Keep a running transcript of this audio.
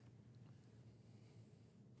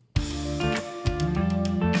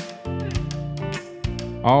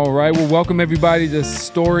All right, well, welcome everybody to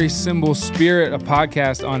Story Symbol Spirit, a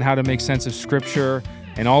podcast on how to make sense of Scripture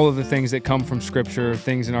and all of the things that come from Scripture,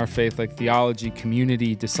 things in our faith like theology,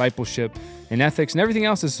 community, discipleship, and ethics, and everything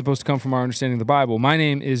else is supposed to come from our understanding of the Bible. My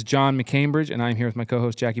name is John McCambridge, and I'm here with my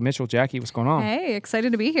co-host, Jackie Mitchell. Jackie, what's going on? Hey,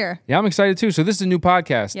 excited to be here. Yeah, I'm excited too. So this is a new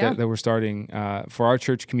podcast that we're starting for our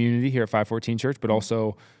church community here at 514 Church, but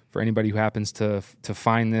also for anybody who happens to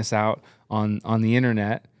find this out on the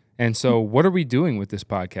internet. And so what are we doing with this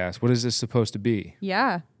podcast? What is this supposed to be?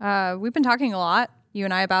 Yeah, we've been talking a lot, you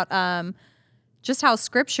and I, about just how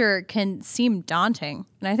Scripture can seem daunting.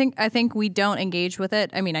 And I think we don't engage with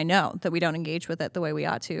it. I mean, I know that we don't engage with it the way we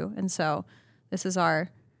ought to. And so this is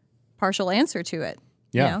our partial answer to it,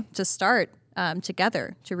 to start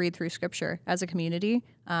together to read through Scripture as a community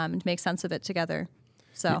and to make sense of it together.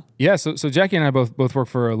 So Jackie and I both work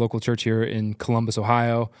for a local church here in Columbus,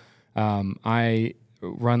 Ohio. I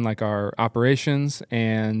run like our operations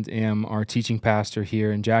and am our teaching pastor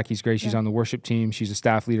here. And Jackie's great. She's on the worship team. She's a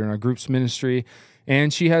staff leader in our groups ministry.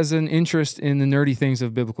 And she has an interest in the nerdy things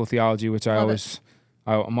of biblical theology, which I'm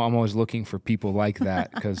always looking for people like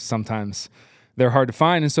that because sometimes they're hard to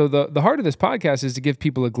find. And so the heart of this podcast is to give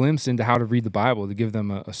people a glimpse into how to read the Bible, to give them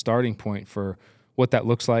a starting point for what that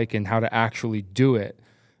looks like and how to actually do it.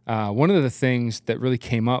 One of the things that really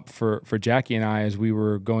came up for Jackie and I as we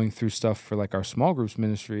were going through stuff for like our small groups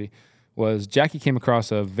ministry was Jackie came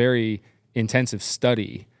across a very intensive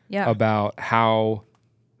study about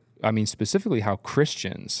specifically how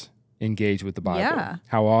Christians engage with the Bible,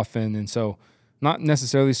 how often. And so not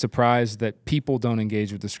necessarily surprised that people don't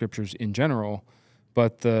engage with the Scriptures in general,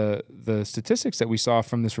 but the statistics that we saw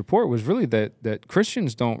from this report was really that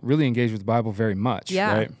Christians don't really engage with the Bible very much,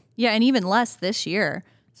 right? Yeah, and even less this year.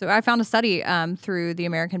 So I found a study through the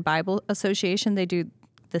American Bible Association. They do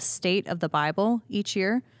the state of the Bible each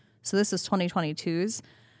year. So this is 2022's.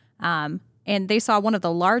 And they saw one of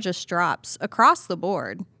the largest drops across the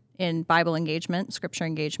board in Bible engagement, Scripture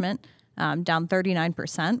engagement, down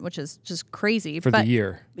 39%, which is just crazy. For the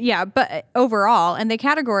year. Yeah, but overall, and they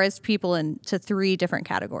categorized people into three different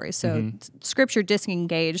categories. So Scripture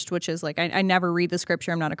disengaged, which is like, I never read the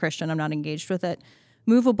Scripture. I'm not a Christian. I'm not engaged with it.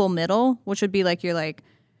 Movable middle, which would be like you're like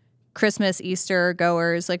Christmas, Easter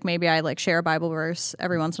goers, like maybe I like share a Bible verse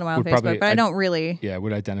every once in a while on Facebook, but I don't really. Yeah,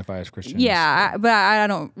 would identify as Christian. Yeah, but I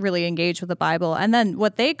don't really engage with the Bible. And then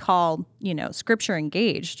what they call, Scripture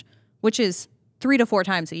engaged, which is 3 to 4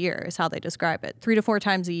 times a year is how they describe it. 3 to 4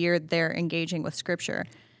 times a year they're engaging with Scripture.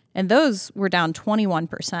 And those were down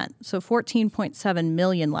 21%. So 14.7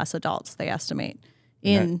 million less adults, they estimate,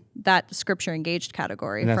 in that Scripture engaged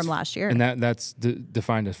category from last year. And that's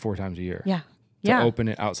defined as 4 times a year. To open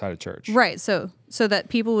it outside of church. Right. So that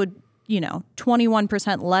people would,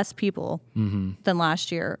 21% less people than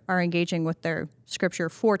last year are engaging with their Scripture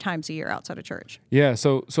 4 times a year outside of church. Yeah.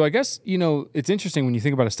 So I guess, it's interesting when you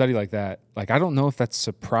think about a study like that. Like, I don't know if that's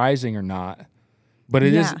surprising or not, but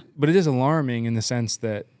it is alarming in the sense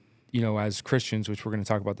that, as Christians, which we're going to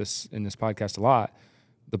talk about this in this podcast a lot,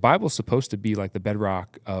 the Bible's supposed to be like the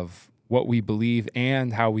bedrock of what we believe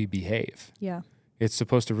and how we behave. Yeah. It's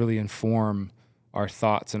supposed to really inform our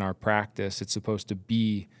thoughts and our practice. It's supposed to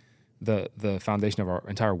be the foundation of our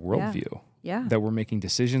entire worldview. Yeah. That we're making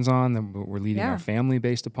decisions on, that we're leading our family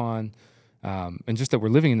based upon, and just that we're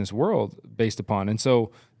living in this world based upon. And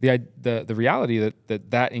so the reality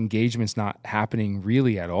that engagement's not happening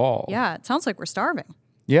really at all. Yeah, it sounds like we're starving.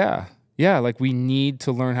 Yeah, like we need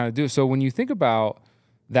to learn how to do it. So when you think about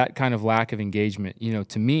that kind of lack of engagement,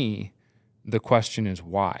 to me, the question is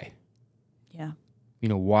why? Yeah.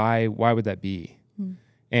 Why would that be?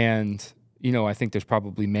 And, I think there's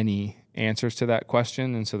probably many answers to that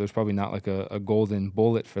question. And so there's probably not like a golden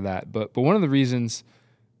bullet for that. But one of the reasons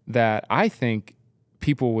that I think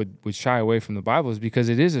people would shy away from the Bible is because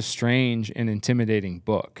it is a strange and intimidating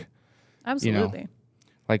book. Absolutely.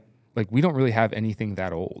 Like we don't really have anything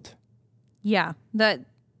that old. Yeah.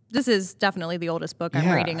 This is definitely the oldest book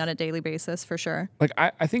I'm reading on a daily basis for sure. Like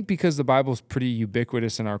I think because the Bible's pretty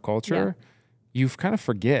ubiquitous in our culture, you kind of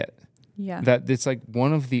forget that it's like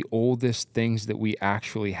one of the oldest things that we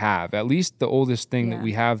actually have, at least the oldest thing that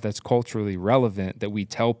we have that's culturally relevant, that we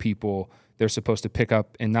tell people they're supposed to pick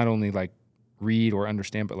up and not only like read or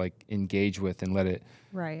understand, but like engage with and let it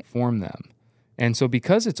form them. And so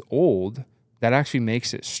because it's old, that actually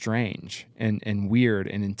makes it strange and weird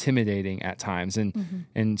and intimidating at times.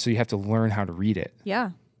 And so you have to learn how to read it.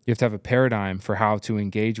 Yeah. You have to have a paradigm for how to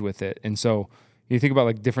engage with it. And so you think about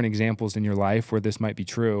like different examples in your life where this might be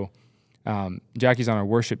true. Jackie's on our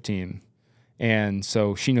worship team, and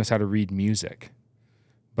so she knows how to read music,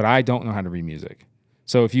 but I don't know how to read music.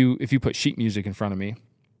 So if you put sheet music in front of me,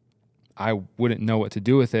 I wouldn't know what to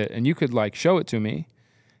do with it. And you could like show it to me,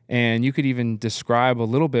 and you could even describe a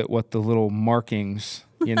little bit what the little markings,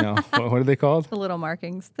 what are they called? The little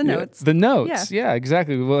markings, the notes. The notes. Yeah,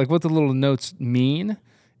 exactly. Well, like what the little notes mean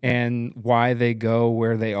and why they go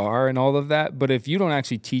where they are and all of that. But if you don't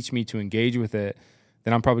actually teach me to engage with it,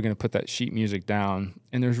 then I'm probably going to put that sheet music down,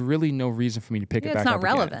 and there's really no reason for me to pick it back up again. It's not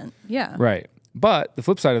relevant. Yeah. Right. But the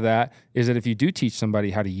flip side of that is that if you do teach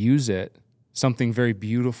somebody how to use it, something very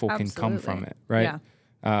beautiful can come from it, right?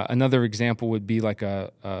 Yeah. Another example would be like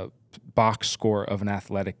a box score of an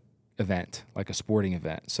athletic event, like a sporting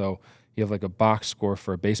event. So you have like a box score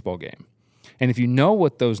for a baseball game. And if you know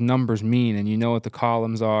what those numbers mean, and you know what the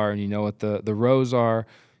columns are, and you know what the rows are,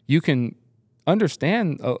 you can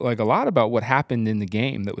understand like a lot about what happened in the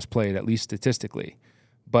game that was played, at least statistically.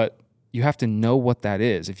 But you have to know what that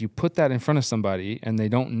is. If you put that in front of somebody and they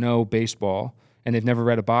don't know baseball and they've never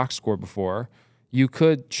read a box score before, you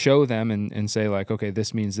could show them and say like, okay,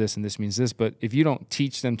 this means this and this means this. But if you don't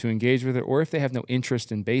teach them to engage with it, or if they have no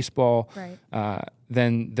interest in baseball,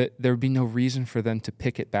 then there would be no reason for them to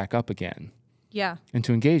pick it back up again. Yeah. And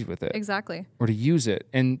to engage with it. Exactly. Or to use it.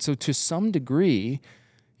 And so to some degree,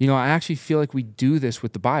 I actually feel like we do this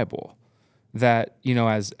with the Bible. That,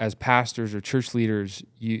 as pastors or church leaders,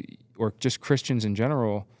 or just Christians in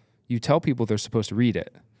general, you tell people they're supposed to read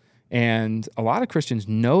it. And a lot of Christians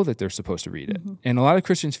know that they're supposed to read it. And a lot of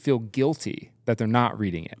Christians feel guilty that they're not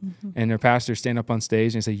reading it. And their pastors stand up on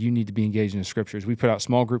stage and say, you need to be engaged in the scriptures. We put out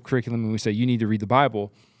small group curriculum and we say, you need to read the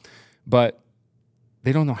Bible. But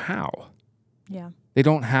they don't know how. Yeah. They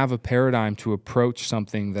don't have a paradigm to approach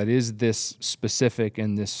something that is this specific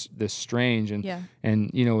and this strange. And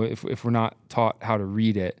if we're not taught how to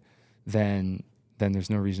read it, then there's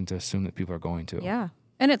no reason to assume that people are going to. Yeah.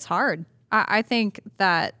 And it's hard. I think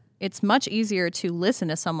that it's much easier to listen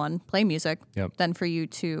to someone play music than for you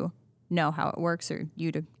to know how it works, or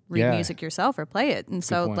you to read music yourself or play it. And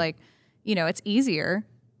so it's easier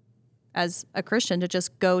as a Christian to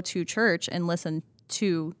just go to church and listen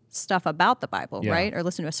to stuff about the Bible, right? Or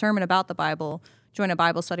listen to a sermon about the Bible, join a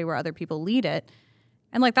Bible study where other people lead it.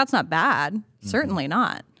 And that's not bad, certainly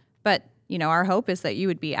not. But, our hope is that you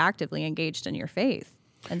would be actively engaged in your faith.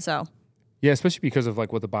 And so. Yeah, especially because of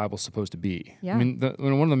what the Bible's supposed to be. Yeah. I mean,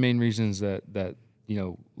 one of the main reasons that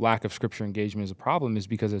lack of scripture engagement is a problem is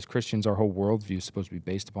because as Christians, our whole worldview is supposed to be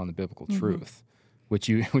based upon the biblical truth, which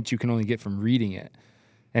you can only get from reading it.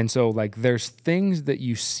 And so there's things that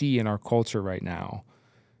you see in our culture right now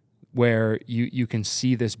where you can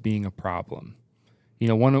see this being a problem.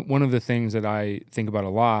 One of the things that I think about a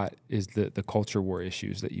lot is the culture war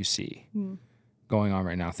issues that you see going on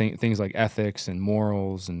right now. Things like ethics and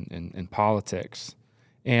morals and politics.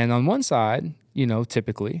 And on one side,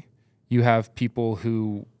 typically you have people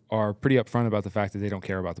who are pretty upfront about the fact that they don't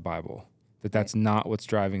care about the Bible, that's not what's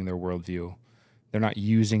driving their worldview. They're not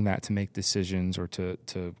using that to make decisions or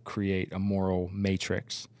to create a moral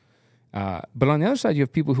matrix. But on the other side, you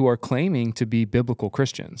have people who are claiming to be biblical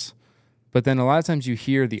Christians. But then a lot of times you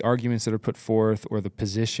hear the arguments that are put forth or the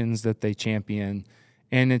positions that they champion,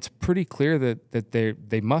 and it's pretty clear that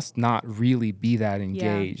they must not really be that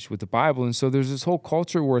engaged with the Bible. And so there's this whole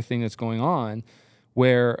culture war thing that's going on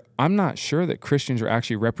where I'm not sure that Christians are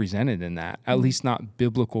actually represented in that, at least not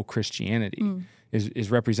biblical Christianity.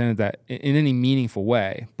 Is represented that in any meaningful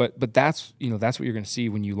way, but that's that's what you're going to see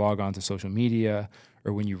when you log on to social media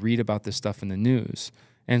or when you read about this stuff in the news,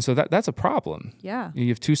 and so that's a problem. Yeah, you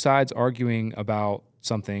have two sides arguing about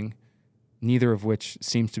something, neither of which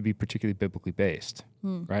seems to be particularly biblically based,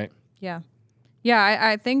 right? Yeah,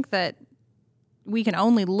 I think that we can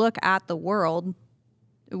only look at the world.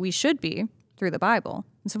 We should be through the Bible,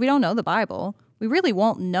 and so if we don't know the Bible, we really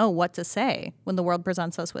won't know what to say when the world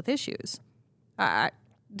presents us with issues.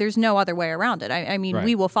 There's no other way around it. I mean,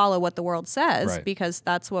 we will follow what the world says because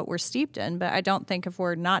that's what we're steeped in. But I don't think if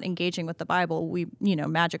we're not engaging with the Bible, we,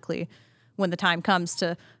 magically, when the time comes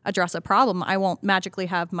to address a problem, I won't magically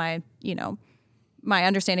have my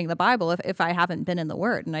understanding of the Bible if I haven't been in the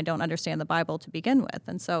Word and I don't understand the Bible to begin with.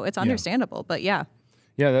 And so it's understandable. But yeah.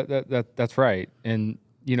 Yeah, that's right. And,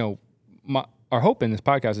 our hope in this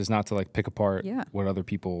podcast is not to pick apart what other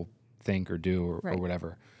people think or do or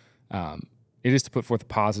whatever. It is to put forth a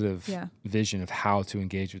positive vision of how to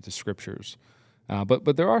engage with the scriptures.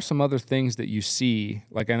 But there are some other things that you see,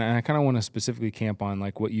 and I kind of want to specifically camp on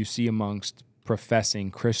what you see amongst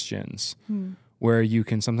professing Christians, where you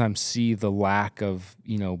can sometimes see the lack of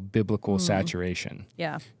biblical saturation.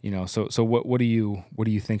 Yeah. So what do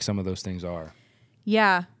you think some of those things are?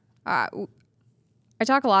 Yeah, I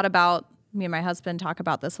talk a lot about me and my husband talk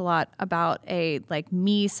about this a lot, about a like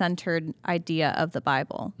me-centered idea of the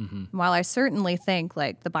Bible. While I certainly think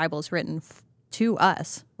like the Bible is written to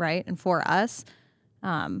us, right, and for us,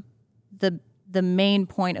 the main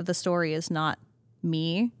point of the story is not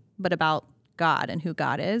me, but about God and who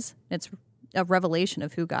God is. It's a revelation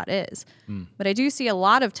of who God is. But I do see a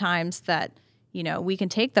lot of times that, you know, we can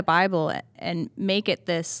take the Bible and make it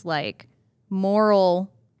this like moral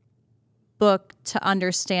book to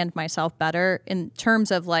understand myself better in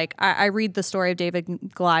terms of like, I read the story of David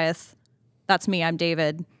and Goliath. That's me. I'm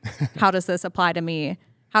David. How does this apply to me?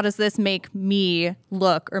 How does this make me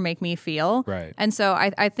look or make me feel? Right. And so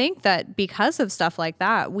I think that because of stuff like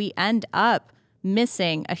that, we end up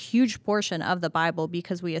missing a huge portion of the Bible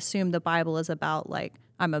because we assume the Bible is about like,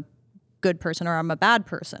 I'm a good person or I'm a bad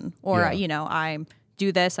person, or, you know, I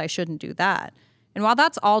do this, I shouldn't do that. And while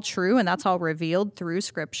that's all true and that's all revealed through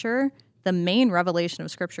Scripture, the main revelation of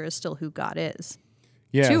Scripture is still who God is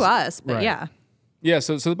to us. But right. Yeah.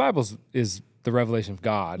 So the Bible is the revelation of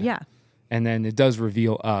God. Yeah. And then it does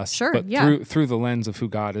reveal us, but through the lens of who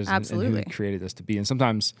God is and who He created us to be. And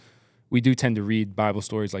sometimes we do tend to read Bible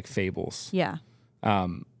stories like fables. Yeah.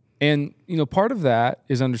 And, you know, part of that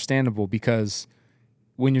is understandable because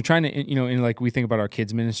when you're trying to, you know, and like we think about our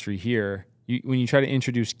kids ministry here, when you try to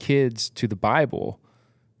introduce kids to the Bible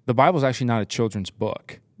is actually not a children's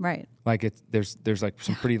book. Right. Like there's like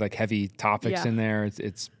some pretty like heavy topics in there.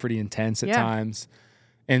 It's pretty intense at times.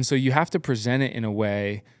 And so you have to present it in a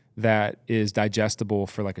way that is digestible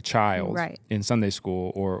for like a child in Sunday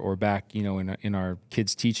school or back, you know, in our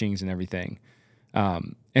kids' teachings and everything.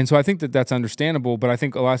 And so I think that that's understandable, but I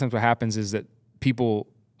think a lot of times what happens is that people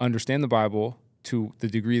understand the Bible to the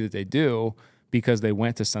degree that they do because they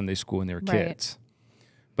went to Sunday school when they were kids.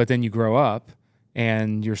 But then you grow up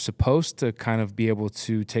and you're supposed to kind of be able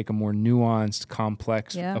to take a more nuanced,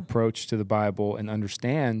 complex approach to the Bible and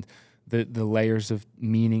understand the layers of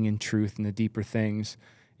meaning and truth and the deeper things.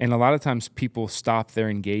 And a lot of times people stop their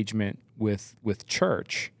engagement with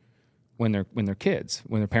church when they're kids,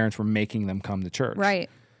 when their parents were making them come to church. Right.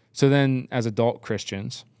 So then as adult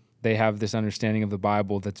Christians, they have this understanding of the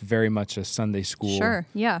Bible that's very much a Sunday school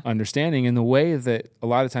understanding. And the way that a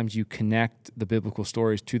lot of times you connect the biblical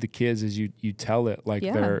stories to the kids is you tell it like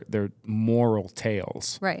they're moral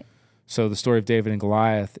tales. Right. So the story of David and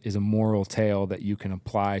Goliath is a moral tale that you can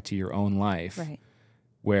apply to your own life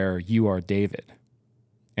where you are David.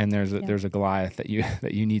 And there's a Goliath that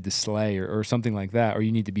you need to slay or something like that, or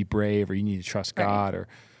you need to be brave, or you need to trust God, or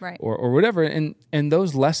whatever. And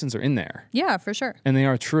those lessons are in there. Yeah, for sure. And they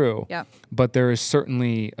are true. Yeah. But there is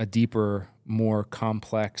certainly a deeper, more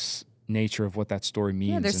complex nature of what that story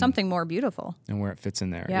means. Yeah, there's something more beautiful. And where it fits in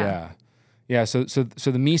there. Yeah. So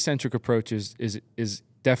the me-centric approach is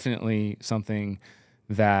definitely something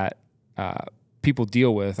that people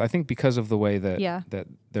deal with. I think because of the way that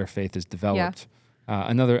their faith is developed.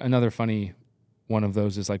 Another funny one of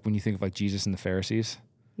those is like when you think of like Jesus and the Pharisees.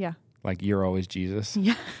 Yeah. Like you're always Jesus.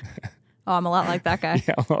 Yeah. Oh, I'm a lot like that guy.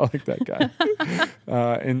 Yeah, I'm a lot like that guy.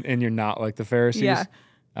 And you're not like the Pharisees.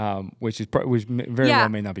 Yeah. Which very well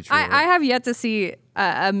may not be true. I have yet to see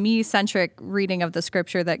a me-centric reading of the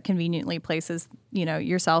Scripture that conveniently places, you know,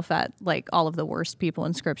 yourself at like all of the worst people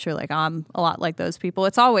in Scripture. Like I'm a lot like those people.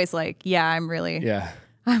 It's always like, I'm really. Yeah.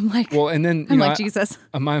 I'm like, well, and then I'm like Jesus.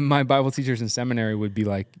 My Bible teachers in seminary would be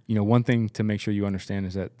like, you know, one thing to make sure you understand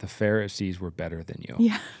is that the Pharisees were better than you.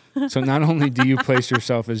 Yeah. So not only do you place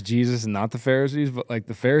yourself as Jesus and not the Pharisees, but like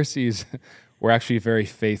the Pharisees were actually very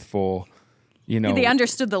faithful, you know. They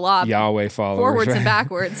understood the law. Yahweh followers. Forwards and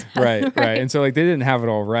backwards. right. And so like they didn't have it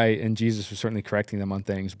all right, and Jesus was certainly correcting them on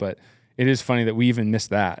things, but it is funny that we even miss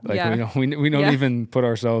that. Like we don't even put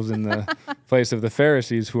ourselves in the place of the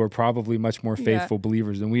Pharisees, who are probably much more faithful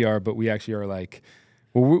believers than we are, but we actually are like,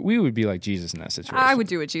 well, we would be like Jesus in that situation. I would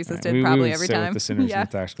do what Jesus did probably every time. With the sinners and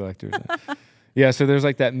the tax collectors. So there's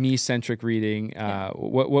like that me-centric reading.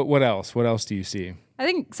 What else? What else do you see? I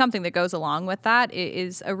think something that goes along with that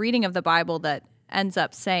is a reading of the Bible that ends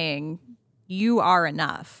up saying, you are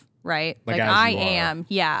enough, right? Like I am.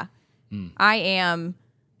 Yeah. I am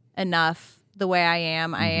enough the way I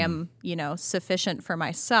am. I am, you know, sufficient for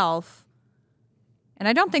myself. And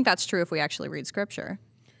I don't think that's true if we actually read Scripture.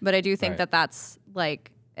 But I do think that that's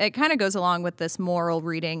like, it kind of goes along with this moral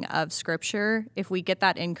reading of Scripture. If we get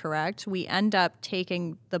that incorrect, we end up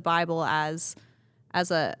taking the Bible as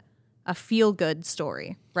a feel-good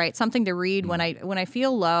story, right? Something to read when I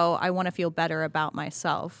feel low, I want to feel better about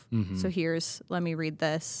myself. So let me read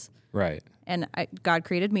this. Right. And God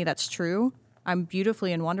created me, that's true. I'm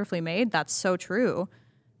beautifully and wonderfully made. That's so true.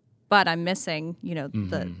 But I'm missing, you know,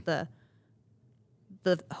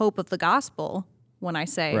 the hope of the gospel when I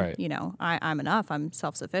say, Right. you know, I'm enough, I'm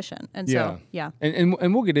self-sufficient. And Yeah. so, yeah.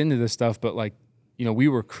 And we'll get into this stuff, but like, you know, we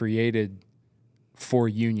were created for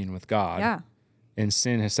union with God. Yeah. And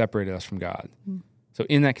sin has separated us from God. So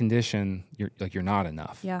in that condition, you're not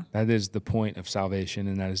enough. Yeah. That is the point of salvation,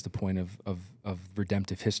 and that is the point of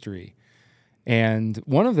redemptive history. And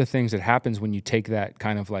one of the things that happens when you take that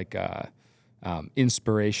kind of like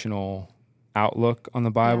inspirational outlook on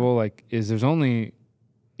the Bible, like, is there's only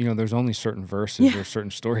certain verses or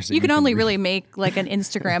certain stories that You can only read. really make like an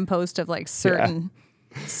Instagram post of like certain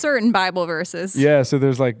Bible verses. Yeah, so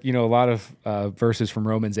there's like, you know, a lot of verses from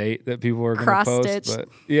Romans 8 that people are going to post. Cross-stitched.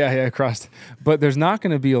 But crossed. But there's not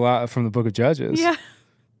going to be a lot from the book of Judges. Yeah.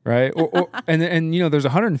 Right? And you know, there's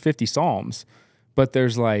 150 Psalms, but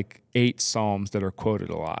there's like 8 Psalms that are quoted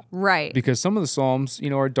a lot. Right. Because some of the Psalms, you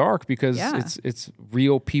know, are dark because it's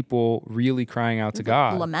real people really crying out to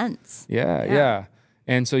God. Laments. Yeah.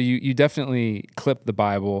 And so you definitely clip the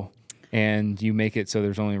Bible and you make it so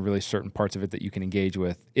there's only really certain parts of it that you can engage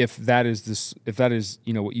with, if that is,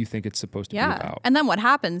 you know, what you think it's supposed to be about. And then what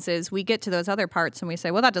happens is we get to those other parts and we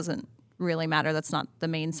say, well, that doesn't really matter. That's not the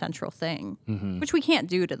main central thing, which we can't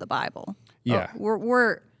do to the Bible. Yeah.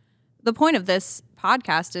 The point of this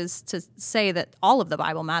podcast is to say that all of the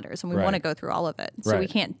Bible matters, and we want to go through all of it. So we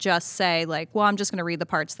can't just say like, well, I'm just going to read the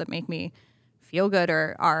parts that make me feel good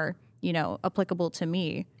or are, you know, applicable to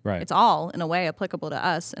me. Right. It's all in a way applicable to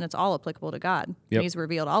us, and it's all applicable to God. Yep. He's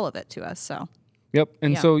revealed all of it to us. So. Yep.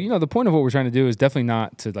 And so, you know, the point of what we're trying to do is definitely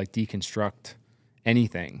not to like deconstruct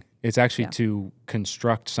anything. It's actually to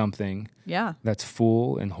construct something that's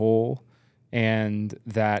full and whole and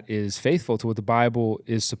that is faithful to what the Bible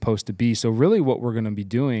is supposed to be. So really what we're going to be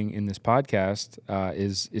doing in this podcast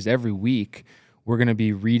is every week we're going to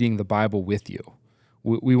be reading the Bible with you.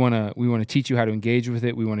 We want to teach you how to engage with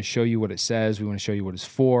it. We want to show you what it says. We want to show you what it's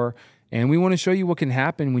for. And we want to show you what can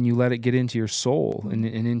happen when you let it get into your soul and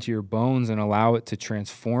into your bones and allow it to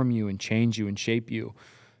transform you and change you and shape you.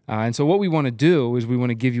 And so what we want to do is we want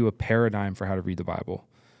to give you a paradigm for how to read the Bible.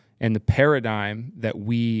 And the paradigm that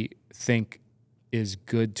we think is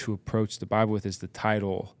good to approach the Bible with is the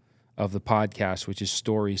title of the podcast, which is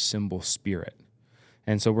Story, Symbol, Spirit.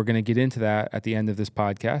 And so we're going to get into that at the end of this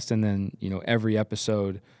podcast and then, you know, every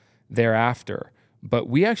episode thereafter. But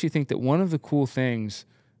we actually think that one of the cool things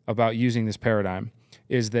about using this paradigm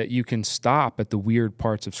is that you can stop at the weird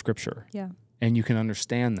parts of Scripture and you can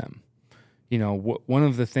understand them. You know, one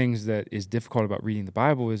of the things that is difficult about reading the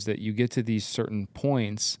Bible is that you get to these certain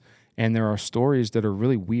points and there are stories that are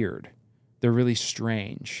really weird. They're really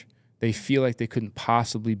strange. They feel like they couldn't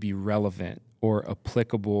possibly be relevant or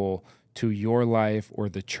applicable to your life or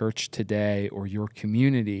the church today or your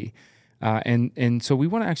community. And so we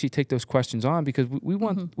want to actually take those questions on because we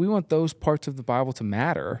want those parts of the Bible to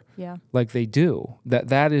matter like they do.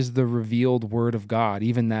 That is the revealed word of God,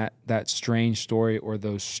 even that strange story or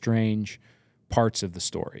those strange parts of the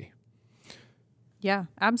story. Yeah,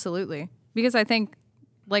 absolutely. Because I think,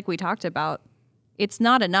 like we talked about, it's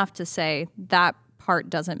not enough to say that part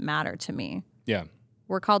doesn't matter to me. Yeah.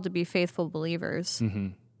 We're called to be faithful believers. Mm-hmm.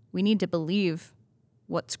 We need to believe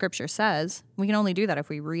what Scripture says. We can only do that if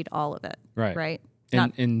we read all of it. Right.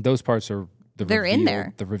 And those parts are they're in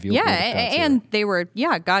there. The revealed word of God, and they were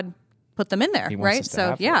God put them in there, He wants right? us to So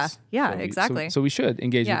have this. exactly. So we should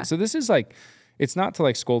engage with it. So this is like, it's not to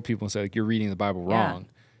like scold people and say like you're reading the Bible wrong.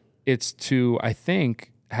 It's to, I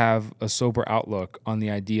think, have a sober outlook on the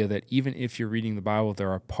idea that even if you're reading the Bible, there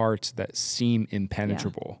are parts that seem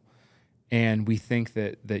impenetrable. And we think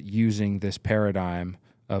that using this paradigm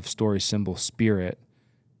of story, symbol, spirit,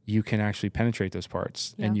 you can actually penetrate those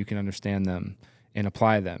parts and you can understand them and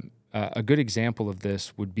apply them. A good example of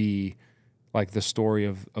this would be like the story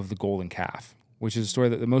of the golden calf, which is a story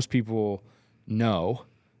that most people know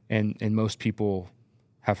and most people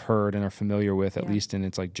have heard and are familiar with, at least in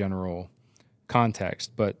its like general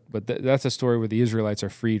context. But that's a story where the Israelites are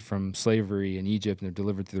freed from slavery in Egypt and they're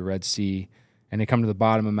delivered through the Red Sea and they come to the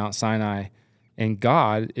bottom of Mount Sinai. And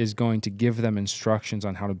God is going to give them instructions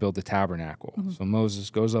on how to build the tabernacle. Mm-hmm. So Moses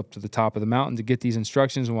goes up to the top of the mountain to get these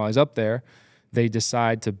instructions. And while he's up there, they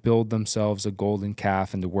decide to build themselves a golden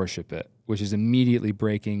calf and to worship it, which is immediately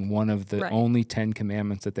breaking one of the only 10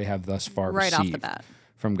 commandments that they have thus far received off the bat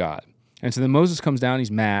from God. And so then Moses comes down, he's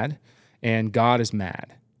mad, and God is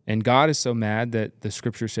mad. And God is so mad that the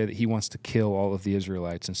scriptures say that he wants to kill all of the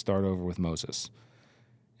Israelites and start over with Moses.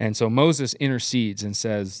 And so Moses intercedes and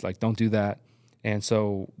says, like, don't do that. And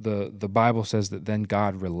so the Bible says that then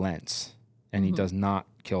God relents and he does not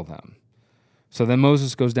kill them. So then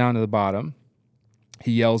Moses goes down to the bottom.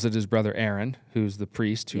 He yells at his brother Aaron, who's the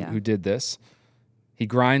priest who did this. He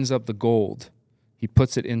grinds up the gold. He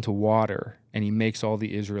puts it into water, and he makes all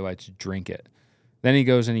the Israelites drink it. Then he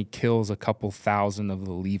goes and he kills a couple thousand of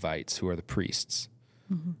the Levites, who are the priests.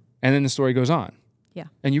 Mm-hmm. And then the story goes on. Yeah.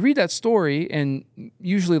 And you read that story, and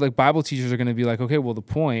usually like Bible teachers are going to be like, okay, well, the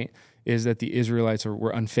point is that the Israelites were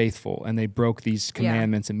unfaithful, and they broke these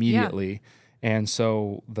commandments immediately. And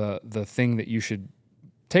so the thing that you should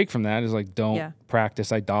take from that is like, don't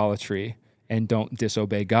practice idolatry and don't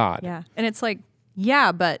disobey God. Yeah. And it's like,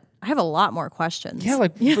 yeah, but I have a lot more questions. Yeah,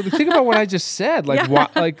 like think about what I just said. Like, why,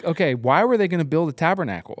 like, okay, why were they going to build a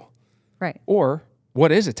tabernacle? Right. Or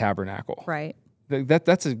what is a tabernacle? Right.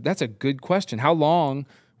 That's a good question. How long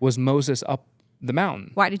was Moses up the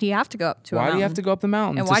mountain? Why did he have to go up to a mountain? Why do you have to go up the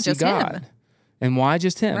mountain and to why see just God? him? And why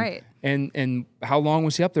just him? Right. And how long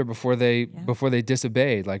was he up there before they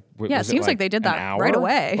disobeyed? Like, it seems like they did that right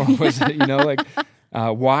away. Or was it, like,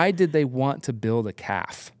 why did they want to build a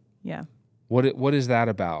calf? Yeah. What is that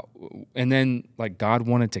about? And then like God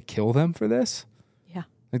wanted to kill them for this? Yeah.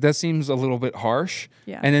 Like that seems a little bit harsh.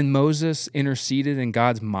 Yeah. And then Moses interceded and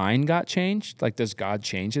God's mind got changed. Like, does God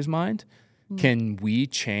change his mind? Can we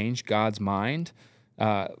change God's mind?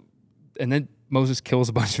 And then Moses kills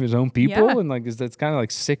a bunch of his own people, and like that's kind of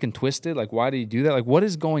like sick and twisted. Like, why did he do that? Like, what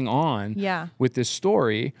is going on with this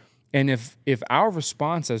story? And if our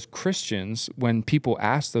response as Christians, when people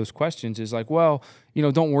ask those questions, is like, well,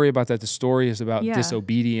 don't worry about that. The story is about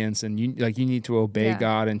disobedience, and you need to obey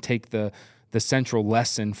God and take the central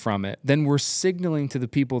lesson from it. Then we're signaling to the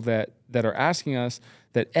people that are asking us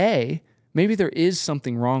that maybe there is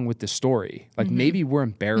something wrong with the story. Like maybe we're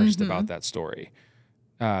embarrassed about that story.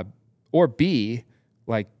 Or B,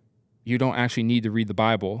 like you don't actually need to read the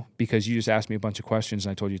Bible because you just asked me a bunch of questions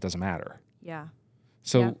and I told you it doesn't matter. Yeah.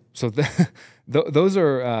 So those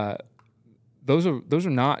are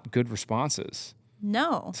not good responses.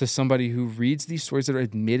 No. To somebody who reads these stories that are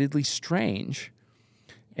admittedly strange,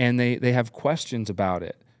 and they have questions about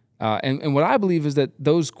it. And what I believe is that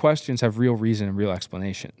those questions have real reason and real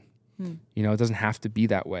explanation. It doesn't have to be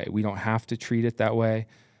that way. We don't have to treat it that way.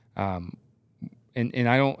 And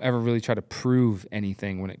I don't ever really try to prove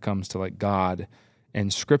anything when it comes to like God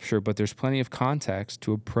and Scripture, but there's plenty of context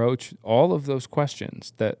to approach all of those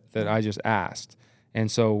questions that I just asked. And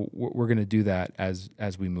so we're going to do that as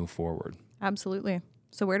we move forward. Absolutely.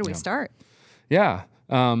 So where do we start? Yeah.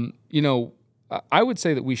 I would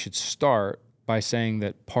say that we should start by saying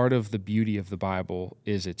that part of the beauty of the Bible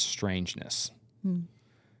is its strangeness.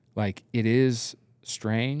 Like, it is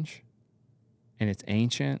strange, and it's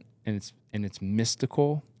ancient, and it's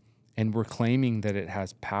mystical, and we're claiming that it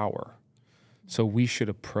has power. So we should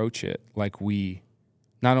approach it like we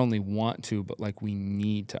not only want to, but like we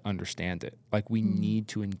need to understand it. Like we need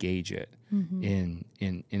to engage it in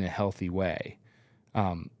a healthy way.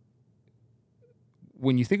 When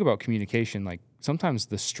you think about communication, like sometimes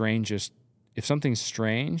if something's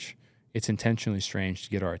strange, it's intentionally strange to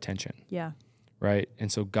get our attention. Yeah. Right?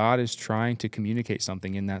 And so God is trying to communicate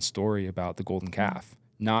something in that story about the golden calf,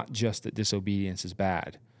 not just that disobedience is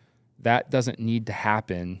bad. That doesn't need to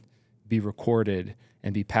happen, be recorded,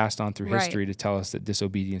 and be passed on through history to tell us that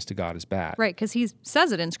disobedience to God is bad. Right, because he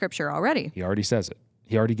says it in Scripture already. He already says it.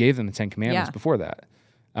 He already gave them the 10 Commandments before that.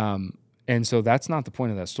 And so that's not the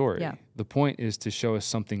point of that story. Yeah. The point is to show us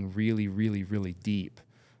something really, really, really deep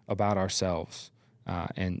about ourselves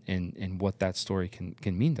and what that story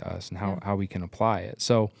can mean to us and how we can apply it.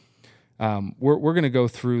 So we're going to go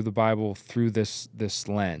through the Bible through this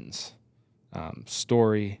lens,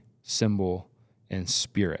 story, symbol, and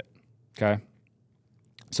spirit. Okay?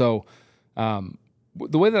 So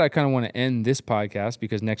the way that I kind of want to end this podcast,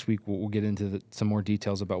 because next week we'll get into some more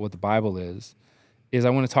details about what the Bible is I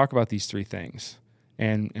want to talk about these three things.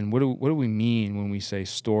 And what do we mean when we say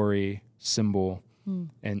story, symbol,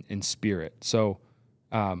 and spirit? So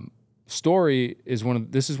story is one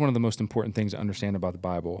of the most important things to understand about the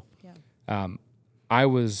Bible. Yeah. I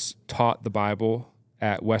was taught the Bible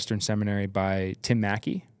at Western Seminary by Tim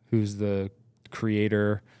Mackey, who's the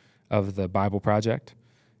creator of the Bible Project.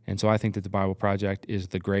 And so I think that the Bible Project is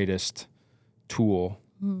the greatest tool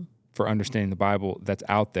for understanding the Bible that's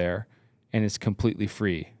out there, and it's completely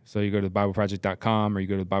free. So you go to BibleProject.com or you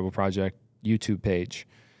go to the Bible Project YouTube page,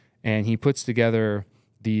 and he puts together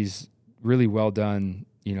these really well done,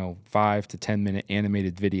 5 to 10 minute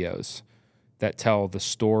animated videos that tell the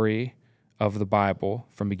story of the Bible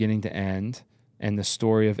from beginning to end and the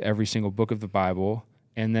story of every single book of the Bible.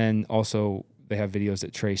 And then also they have videos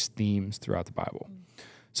that trace themes throughout the Bible.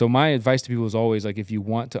 So my advice to people is always, like, if you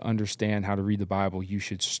want to understand how to read the Bible, you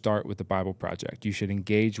should start with the Bible Project. You should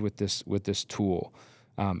engage with this tool.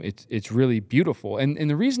 It's really beautiful. And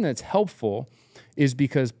the reason that it's helpful is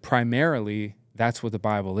because primarily that's what the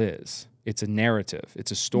Bible is. It's a narrative.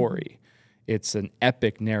 It's a story. It's an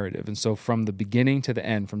epic narrative. And so from the beginning to the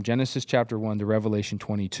end, from Genesis chapter 1 to Revelation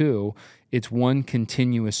 22, it's one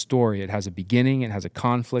continuous story. It has a beginning, it has a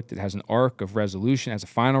conflict, it has an arc of resolution, it has a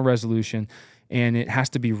final resolution, and it has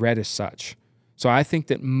to be read as such. So I think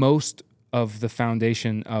that most of the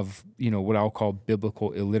foundation of, what I'll call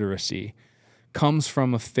biblical illiteracy comes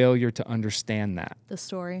from a failure to understand that. The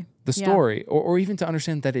story. The story, or even to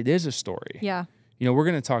understand that it is a story. Yeah. We're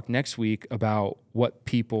going to talk next week about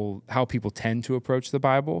how people tend to approach the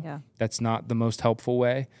Bible. Yeah. That's not the most helpful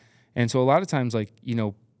way. And so a lot of times,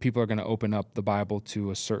 people are going to open up the Bible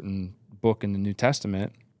to a certain book in the New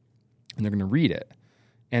Testament, and they're going to read it.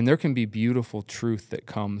 And there can be beautiful truth that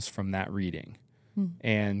comes from that reading.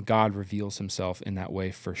 And God reveals himself in that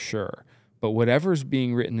way for sure. But whatever's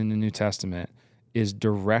being written in the New Testament is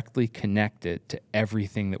directly connected to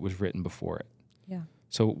everything that was written before it. Yeah.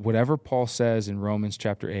 So whatever Paul says in Romans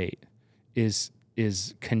chapter 8 is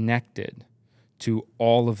connected to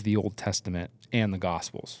all of the Old Testament and the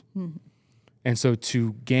Gospels. Mm-hmm. And so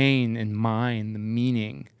to gain and mine the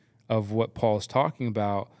meaning of what Paul is talking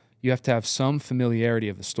about, you have to have some familiarity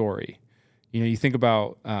of the story. You think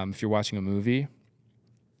about if you're watching a movie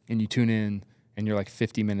and you tune in and you're like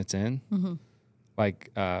 50 minutes in,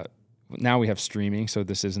 now we have streaming, so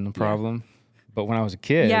this isn't a problem. But when I was a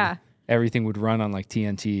kid, everything would run on like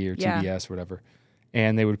TNT or TBS or whatever,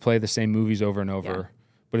 and they would play the same movies over and over. Yeah.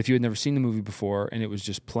 But if you had never seen the movie before and it was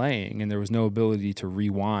just playing and there was no ability to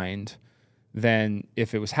rewind, then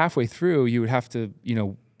if it was halfway through, you would have to,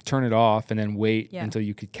 turn it off and then wait until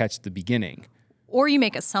you could catch the beginning. Or you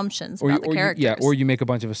make assumptions about the characters. Or you make a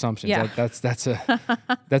bunch of assumptions. Yeah. That's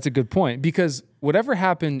a good point, because whatever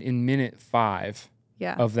happened in minute 5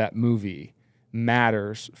 of that movie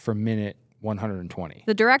matters for minute 120.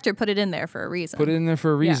 The director put it in there for a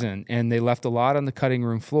reason. And they left a lot on the cutting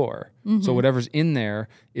room floor. Mm-hmm. So whatever's in there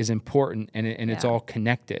is important, and it's all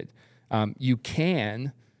connected. You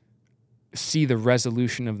can see the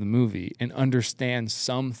resolution of the movie and understand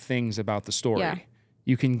some things about the story. Yeah.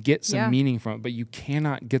 You can get some meaning from it, but you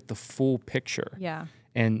cannot get the full picture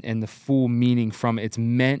and the full meaning from it. It's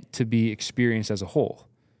meant to be experienced as a whole.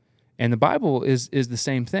 And the Bible is the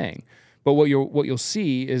same thing. But what you'll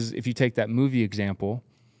see is, if you take that movie example,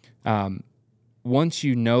 once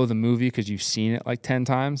you know the movie because you've seen it like 10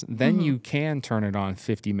 times, then you can turn it on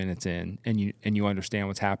 50 minutes in and you understand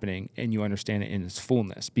what's happening, and you understand it in its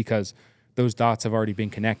fullness because those dots have already been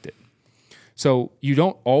connected. So you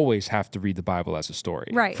don't always have to read the Bible as a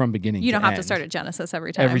story from beginning to end. You don't have to start at Genesis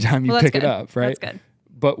every time. Every time you pick it up, right? That's good.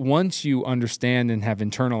 But once you understand and have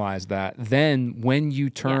internalized that, then when you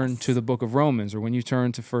turn to the book of Romans, or when you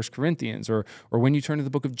turn to 1 Corinthians, or when you turn to the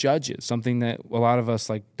book of Judges, something that a lot of us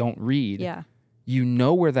don't read, you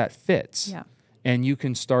know where that fits, and you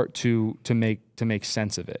can start to make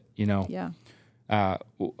sense of it. A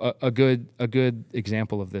good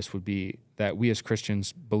example of this would be that we as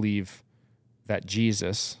Christians believe that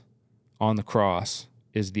Jesus on the cross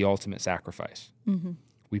is the ultimate sacrifice. Mm-hmm.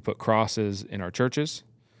 We put crosses in our churches.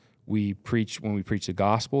 When we preach the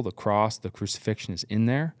gospel, the cross, the crucifixion is in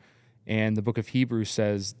there. And the book of Hebrews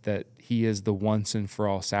says that he is the once and for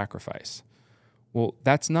all sacrifice. Well,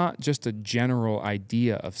 that's not just a general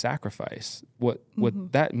idea of sacrifice. What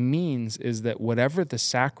that means is that whatever the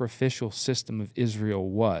sacrificial system of Israel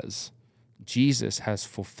was, Jesus has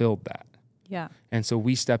fulfilled that. Yeah. And so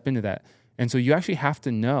we step into that. And so you actually have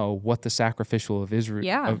to know what the sacrificial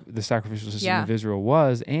system of Israel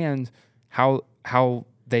was, and how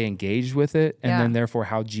they engaged with it, and then therefore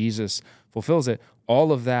how Jesus fulfills it.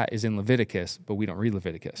 All of that is in Leviticus, but we don't read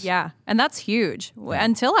Leviticus. Yeah, and that's huge.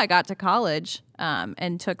 Until I got to college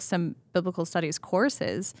and took some biblical studies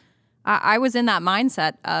courses, I was in that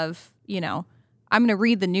mindset of, I'm going to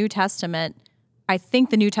read the New Testament. I think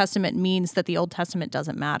the New Testament means that the Old Testament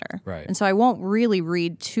doesn't matter. Right. And so I won't really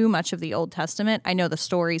read too much of the Old Testament. I know the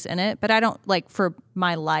stories in it, but I don't, for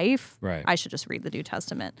my life, I should just read the New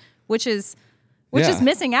Testament, which is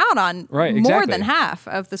missing out on more than half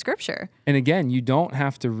of the scripture. And again, you don't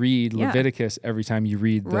have to read Leviticus every time you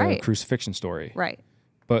read the crucifixion story. Right.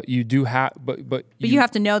 But you do have, but you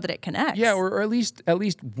have to know that it connects. Yeah, or at least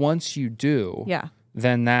once you do,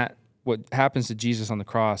 then what happens to Jesus on the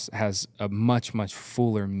cross has a much, much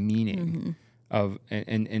fuller meaning of,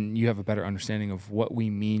 and you have a better understanding of what we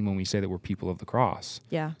mean when we say that we're people of the cross,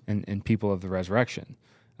 and people of the resurrection.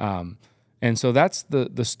 And so that's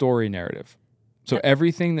the story narrative. So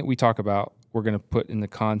everything that we talk about, we're going to put in the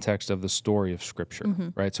context of the story of Scripture,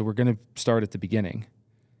 right? So we're going to start at the beginning,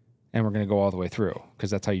 and we're going to go all the way through,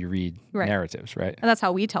 because that's how you read narratives, right? And that's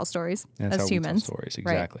how we tell stories as humans. We tell stories,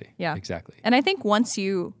 exactly. Right? Yeah, exactly. And I think once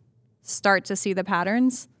you start to see the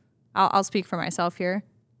patterns, I'll speak for myself here.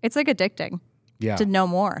 It's like addicting to know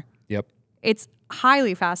more. Yep. It's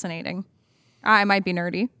highly fascinating. I might be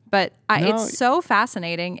nerdy, but it's so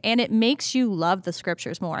fascinating, and it makes you love the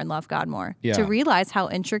scriptures more and love God more. Yeah. To realize how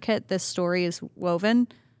intricate this story is woven,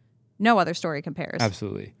 no other story compares.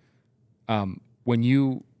 Absolutely. When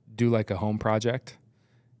you do like a home project,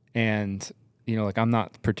 and like I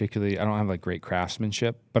don't have like great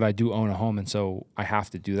craftsmanship, but I do own a home, and so I have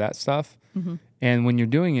to do that stuff. Mm-hmm. And when you're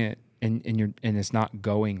doing it and it's not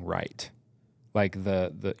going right, like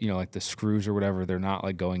the like the screws or whatever, they're not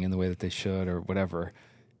like going in the way that they should or whatever,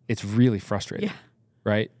 it's really frustrating,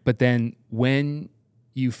 right? But then when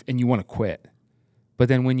you want to quit, but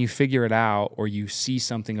then when you figure it out, or you see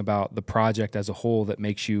something about the project as a whole that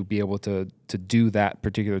makes you be able to do that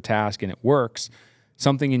particular task, and it works,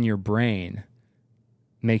 something in your brain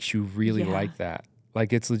makes you really like that.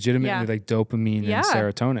 Like it's legitimately like dopamine and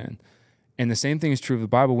serotonin. And the same thing is true of the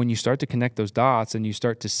Bible. When you start to connect those dots and you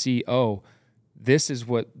start to see, oh, this is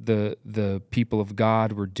what the people of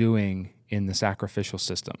God were doing in the sacrificial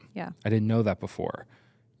system. Yeah. I didn't know that before.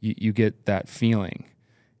 You get that feeling.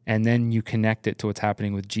 And then you connect it to what's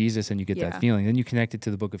happening with Jesus, and you get that feeling. Then you connect it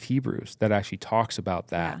to the book of Hebrews that actually talks about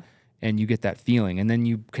that, and you get that feeling. And then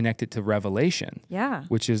you connect it to Revelation,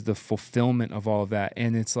 which is the fulfillment of all of that.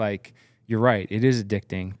 And it's like, you're right, it is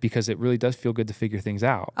addicting, because it really does feel good to figure things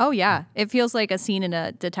out. Oh, yeah. It feels like a scene in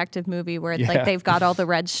a detective movie where like they've got all the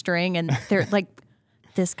red string, and they're like,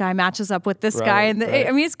 this guy matches up with this guy. And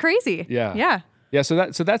I mean, it's crazy. Yeah. Yeah. Yeah. So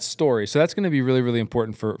that's story. So that's going to be really, really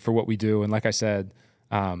important for what we do. And like I said,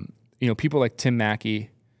 people like Tim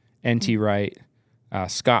Mackey, N.T. Wright,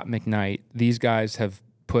 Scott McKnight, these guys have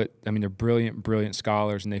they're brilliant, brilliant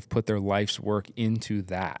scholars, and they've put their life's work into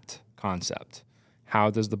that concept. How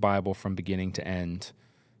does the Bible from beginning to end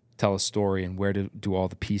tell a story, and where do all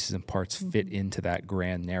the pieces and parts fit into that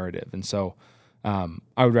grand narrative? And so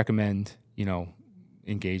I would recommend,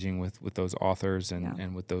 engaging with those authors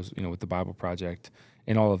and with those, with the Bible Project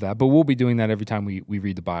and all of that. But we'll be doing that every time we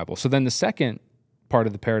read the Bible. So then the second part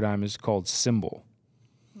of the paradigm is called symbol.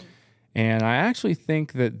 And I actually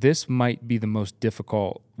think that this might be the most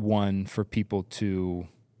difficult one for people to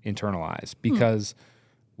internalize, because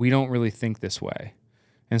we don't really think this way.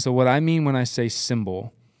 And so what I mean when I say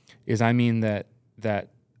symbol is I mean that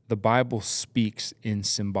the Bible speaks in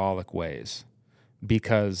symbolic ways,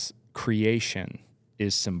 because creation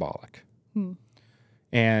is symbolic.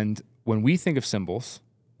 And when we think of symbols,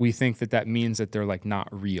 we think that means that they're like not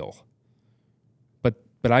real.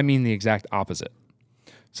 But I mean the exact opposite.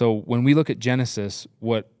 So when we look at Genesis,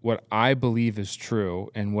 what I believe is true,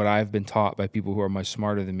 and what I've been taught by people who are much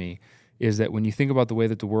smarter than me, is that when you think about the way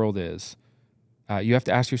that the world is, you have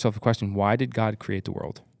to ask yourself the question, why did God create the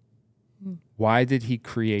world? Why did he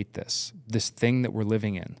create this thing that we're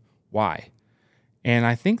living in? Why? And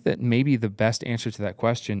I think that maybe the best answer to that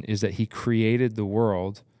question is that he created the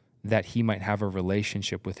world that he might have a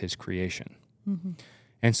relationship with his creation.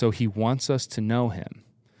 And so he wants us to know him.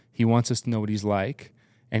 He wants us to know what he's like,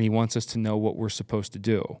 and he wants us to know what we're supposed to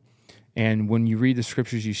do. And when you read the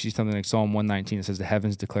scriptures, you see something like Psalm 119 that says, the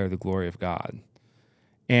heavens declare the glory of God.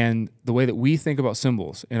 And the way that we think about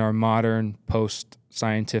symbols in our modern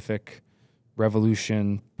post-scientific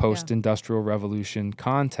revolution, post-industrial revolution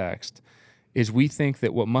context is we think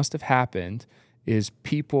that what must have happened is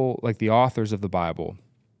people, like the authors of the Bible,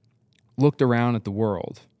 looked around at the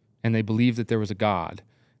world, and they believed that there was a God.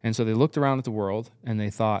 And so they looked around at the world, and they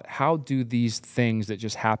thought, how do these things that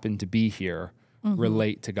just happen to be here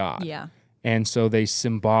relate to God? Yeah. And so they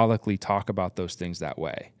symbolically talk about those things that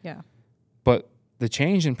way. Yeah. But the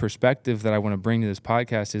change in perspective that I want to bring to this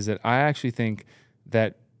podcast is that I actually think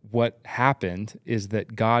that what happened is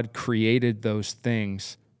that God created those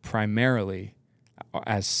things primarily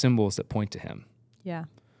as symbols that point to him. Yeah.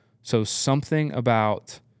 So something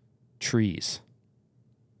about trees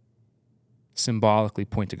symbolically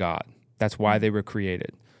point to God. That's why they were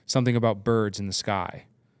created. Something about birds in the sky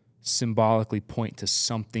symbolically point to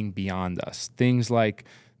something beyond us. Things like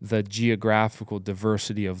the geographical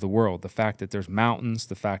diversity of the world, the fact that there's mountains,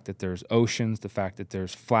 the fact that there's oceans, the fact that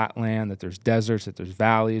there's flat land, that there's deserts, that there's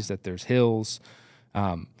valleys, that there's hills,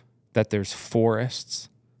 that there's forests.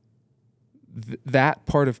 That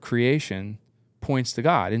part of creation points to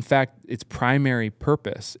God. In fact, its primary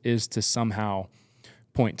purpose is to somehow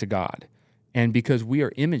point to God. And because we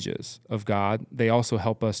are images of God, they also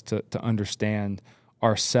help us to understand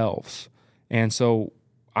ourselves. And so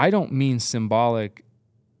I don't mean symbolic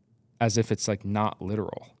as if it's like not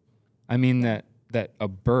literal. I mean that a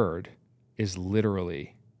bird is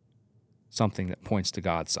literally something that points to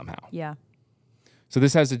God somehow. Yeah. So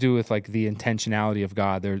this has to do with like the intentionality of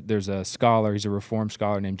God. There's a scholar, he's a Reformed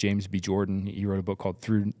scholar named James B. Jordan. He wrote a book called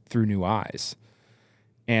Through New Eyes.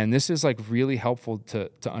 And this is like really helpful to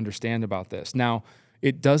understand about this. Now,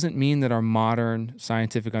 it doesn't mean that our modern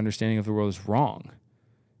scientific understanding of the world is wrong.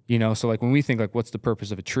 You know, so like when we think like, what's the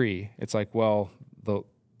purpose of a tree? It's like, well,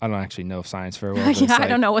 I don't actually know science very well. Yeah, like, I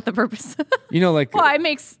don't know what the purpose. You know, like well, it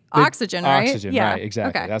makes oxygen, right? Oxygen, yeah. right?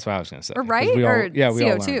 Exactly. Okay. That's what I was going to say. Or right? We all, or yeah, we CO2.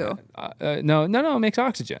 all learned that. No, it makes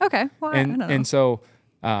oxygen. Okay. Well, I don't know.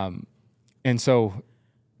 And so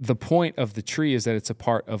the point of the tree is that it's a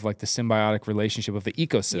part of like the symbiotic relationship of the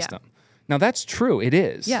ecosystem. Yeah. Now that's true. It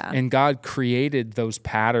is. Yeah. And God created those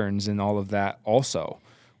patterns and all of that also,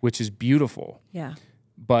 which is beautiful. Yeah.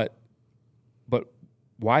 But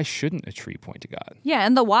why shouldn't a tree point to God? Yeah,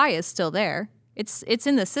 and the why is still there. It's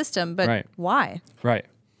in the system, but right. Why? Right.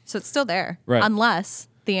 So it's still there. Right. Unless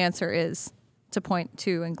the answer is to point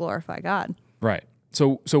to and glorify God. Right.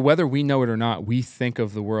 So whether we know it or not, we think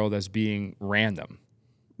of the world as being random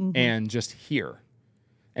and just here.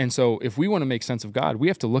 And so if we want to make sense of God, we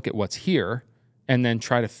have to look at what's here and then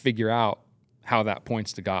try to figure out how that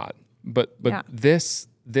points to God. But yeah.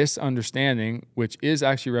 This understanding, which is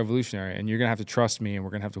actually revolutionary, and you're going to have to trust me, and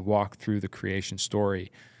we're going to have to walk through the creation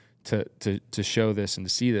story to show this and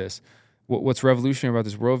to see this. What's revolutionary about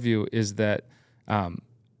this worldview is that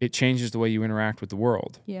it changes the way you interact with the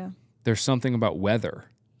world. Yeah. There's something about weather.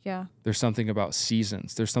 Yeah. There's something about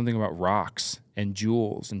seasons. There's something about rocks and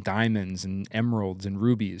jewels and diamonds and emeralds and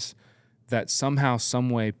rubies that somehow,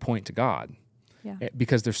 some way point to God. Yeah.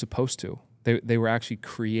 Because they're supposed to. They were actually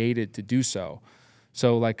created to do so.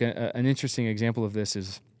 So like an interesting example of this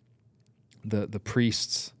is the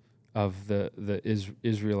priests of the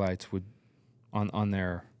Israelites would on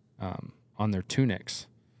their tunics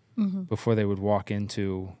before they would walk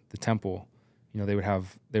into the temple, you know, they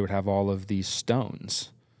would have all of these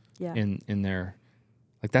stones in their,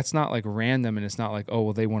 like that's not like random, and it's not like, oh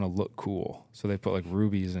well, they want to look cool, so they put like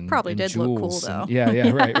rubies and probably and did jewels look cool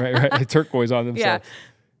though. right like turquoise on themselves. Yeah.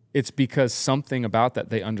 It's because something about that,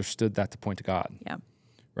 they understood that to point to God. Yeah.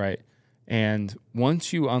 Right. And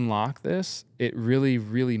once you unlock this, it really,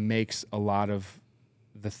 really makes a lot of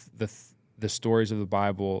the stories of the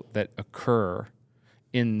Bible that occur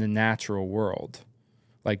in the natural world,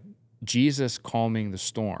 like Jesus calming the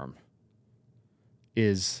storm,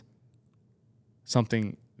 is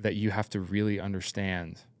something that you have to really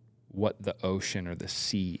understand what the ocean or the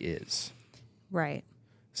sea is. Right.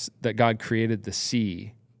 That God created the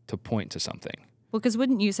sea to point to something. Well, because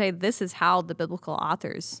wouldn't you say this is how the biblical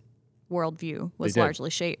authors' worldview was largely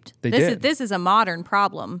shaped? This is a modern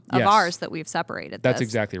problem of ours that we've separated. That's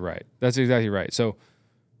exactly right. That's exactly right. So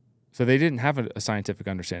they didn't have a scientific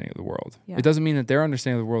understanding of the world. Yeah. It doesn't mean that their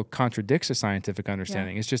understanding of the world contradicts a scientific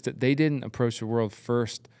understanding. Yeah. It's just that they didn't approach the world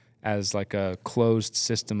first as like a closed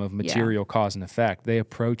system of material cause and effect. They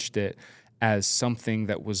approached it as something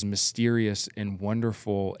that was mysterious and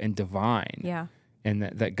wonderful and divine. Yeah. And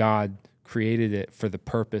that God created it for the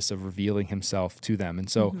purpose of revealing himself to them. And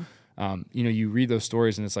so, you read those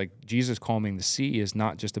stories and it's like Jesus calming the sea is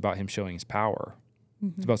not just about him showing his power.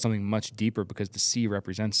 It's about something much deeper because the sea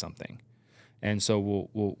represents something. And so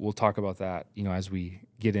we'll talk about that, as we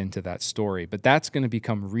get into that story. But that's going to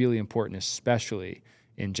become really important, especially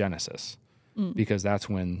in Genesis, because that's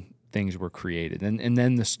when things were created. And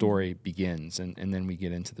then the story begins, and then we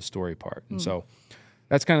get into the story part. And so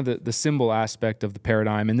that's kind of the symbol aspect of the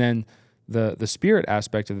paradigm. And then the spirit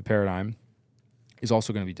aspect of the paradigm is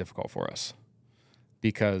also going to be difficult for us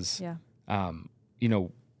because,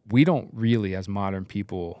 we don't really, as modern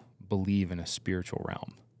people, believe in a spiritual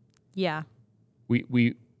realm. Yeah.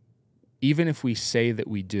 We even if we say that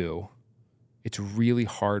we do, it's really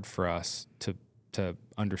hard for us to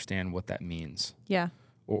understand what that means. Yeah.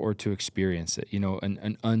 Or to experience it,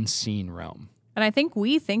 an unseen realm. And I think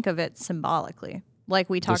we think of it symbolically. Like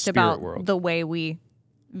we talked about world. The way we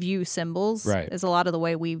view symbols is a lot of the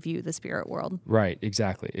way we view the spirit world. Right,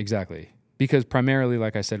 exactly. Because primarily,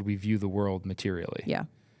 like I said, we view the world materially. Yeah.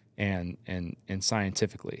 And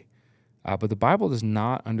scientifically. But the Bible does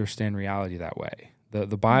not understand reality that way.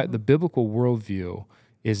 The biblical worldview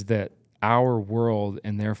is that our world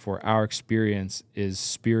and therefore our experience is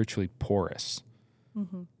spiritually porous.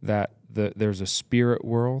 That there's a spirit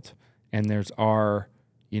world and there's our,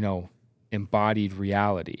 embodied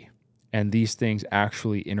reality. And these things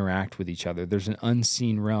actually interact with each other. There's an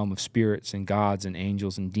unseen realm of spirits and gods and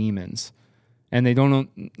angels and demons. And they don't,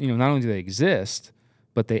 not only do they exist,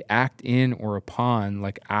 but they act in or upon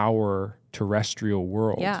like our terrestrial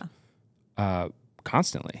world. Yeah.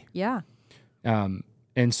 constantly. Yeah.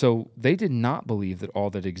 And so they did not believe that all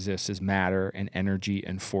that exists is matter and energy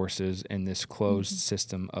and forces in this closed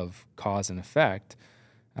system of cause and effect.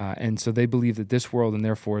 And so they believed that this world and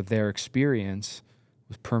therefore their experience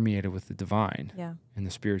was permeated with the divine Yeah. and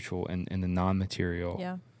the spiritual and the non-material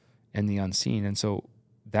Yeah. and the unseen. And so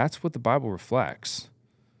that's what the Bible reflects.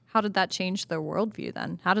 How did that change their worldview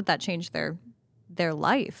then? How did that change their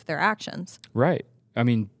life, their actions? Right. I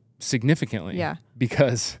mean, significantly. Yeah.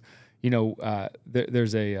 Because,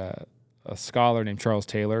 there's a scholar named Charles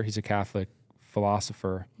Taylor. He's a Catholic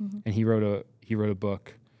philosopher, and he wrote a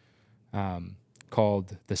book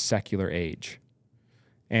called The Secular Age.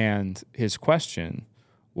 And his question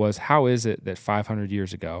was, how is it that 500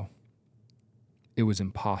 years ago it was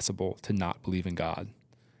impossible to not believe in God?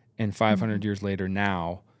 And 500 years later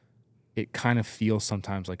now, it kind of feels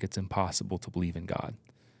sometimes like it's impossible to believe in God.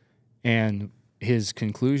 And his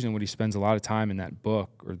conclusion, what he spends a lot of time in that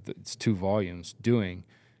book, or it's 2 volumes, doing,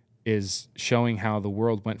 is showing how the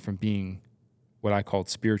world went from being what I called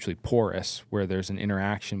spiritually porous, where there's an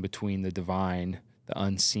interaction between the divine, the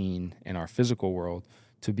unseen, and our physical world,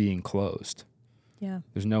 to being closed. Yeah.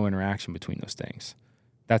 There's no interaction between those things.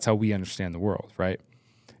 That's how we understand the world, right?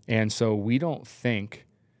 And so we don't think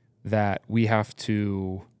that we have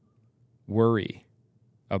to worry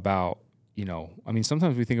about,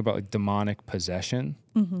 sometimes we think about like demonic possession,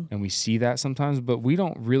 and we see that sometimes, but we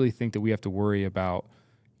don't really think that we have to worry about,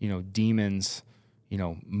 demons,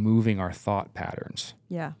 moving our thought patterns.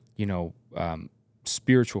 Yeah.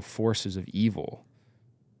 Spiritual forces of evil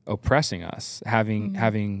oppressing us,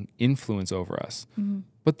 having influence over us.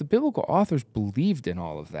 But the biblical authors believed in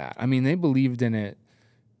all of that. I mean, they believed in it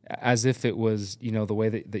as if it was, the way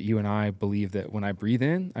that you and I believe that when I breathe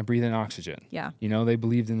in oxygen. Yeah. They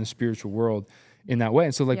believed in the spiritual world in that way.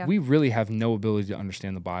 And so we really have no ability to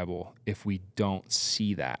understand the Bible if we don't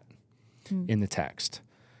see that in the text.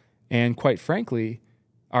 And quite frankly,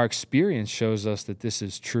 our experience shows us that this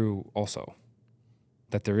is true also,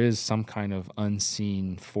 that there is some kind of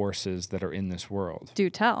unseen forces that are in this world. Do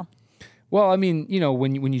tell. Well, I mean,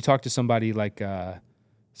 when you talk to somebody like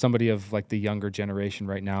somebody of like the younger generation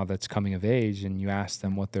right now that's coming of age, and you ask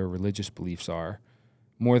them what their religious beliefs are,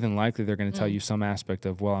 more than likely they're going to tell you some aspect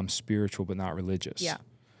of, well, I'm spiritual but not religious. Yeah.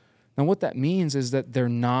 And what that means is that they're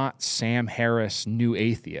not Sam Harris new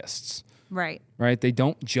atheists. Right. Right? They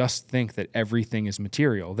don't just think that everything is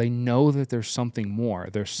material. They know that there's something more.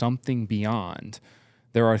 There's something beyond.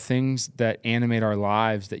 There are things that animate our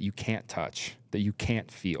lives that you can't touch, that you can't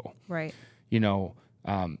feel. Right.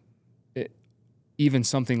 Even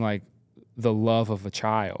something like the love of a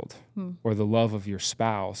child or the love of your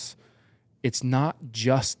spouse, it's not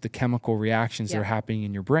just the chemical reactions that are happening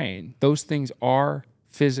in your brain. Those things are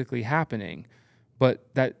physically happening, but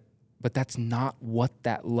that's not what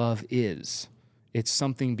that love is. It's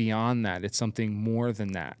something beyond that. It's something more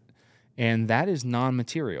than that. And that is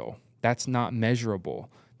non-material. That's not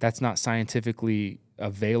measurable. That's not scientifically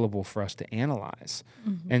available for us to analyze.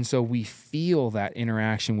 And so we feel that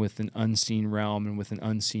interaction with an unseen realm and with an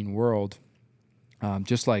unseen world,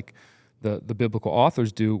 just like the biblical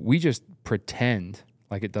authors do. We just pretend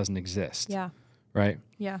like it doesn't exist. Yeah. Right?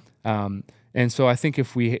 Yeah. And so I think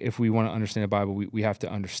if we want to understand the Bible, we have to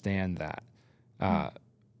understand that.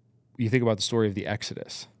 You think about the story of the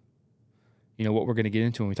Exodus. What we're going to get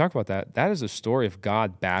into when we talk about that is a story of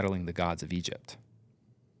God battling the gods of Egypt.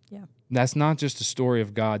 Yeah. That's not just a story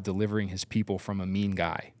of God delivering his people from a mean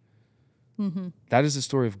guy. That is the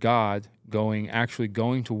story of God actually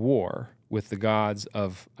going to war with the gods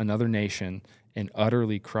of another nation and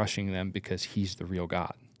utterly crushing them because he's the real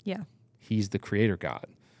God. Yeah. He's the creator God.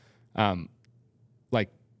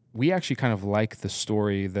 We actually kind of like the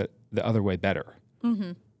story that the other way better.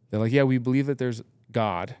 They're like, yeah, we believe that there's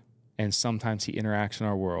God, and sometimes he interacts in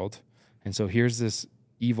our world. And so here's this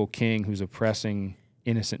evil king who's oppressing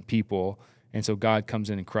innocent people, and so God comes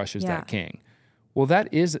in and crushes that king. Well,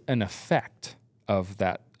 that is an effect of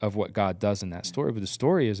what God does in that story, but the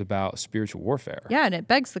story is about spiritual warfare. Yeah, and it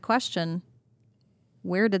begs the question,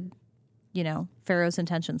 where did, Pharaoh's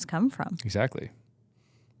intentions come from? Exactly.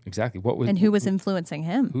 And who was influencing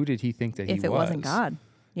him? Who did he think that he was? If it wasn't God.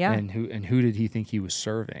 Yeah. And who did he think he was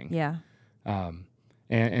serving? Yeah.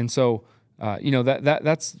 And so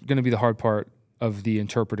that's going to be the hard part of the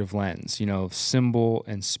interpretive lens. Symbol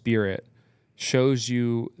and spirit shows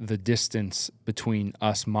you the distance between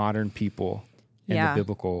us modern people and the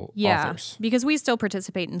biblical authors. Because we still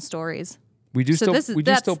participate in stories. We do still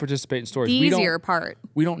participate in stories. The easier part.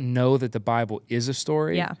 We don't know that the Bible is a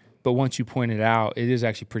story. But once you point it out, it is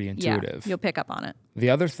actually pretty intuitive. Yeah, you'll pick up on it.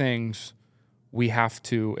 The other things we have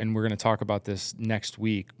to, and we're going to talk about this next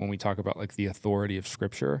week when we talk about like the authority of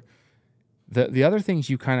Scripture. The other things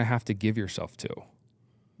you kind of have to give yourself to.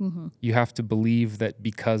 Mm-hmm. You have to believe that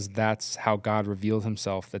because that's how God revealed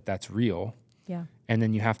himself, that that's real. Yeah. And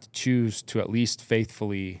then you have to choose to at least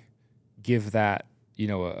faithfully give that,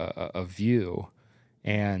 a view.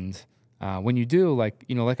 And when you do,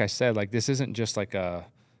 like I said, like this isn't just like a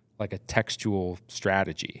textual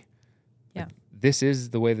strategy. Yeah. Like, this is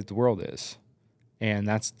the way that the world is. And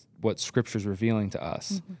that's what Scripture's revealing to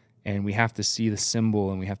us. Mm-hmm. And we have to see the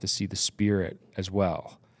symbol and we have to see the Spirit as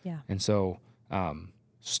well. Yeah. And so,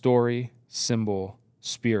 story, symbol,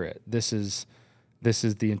 Spirit. This is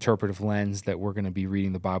the interpretive lens that we're going to be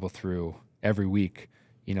reading the Bible through every week.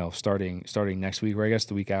 Starting next week, or I guess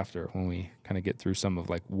the week after, when we kind of get through some of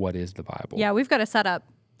like what is the Bible. Yeah, we've got to set up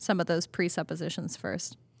some of those presuppositions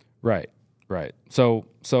first. Right. So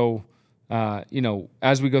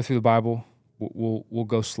as we go through the Bible, we'll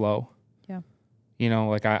go slow. Yeah.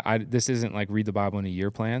 Like I this isn't like read the Bible in a year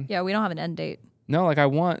plan. Yeah, we don't have an end date. No, I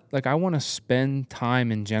want to spend time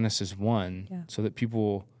in Genesis 1 so that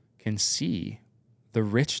people can see the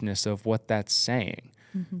richness of what that's saying.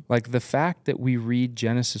 Mm-hmm. Like the fact that we read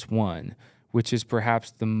Genesis 1, which is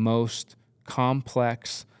perhaps the most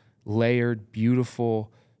complex, layered,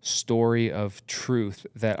 beautiful story of truth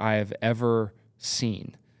that I have ever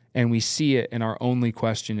seen. And we see it, and our only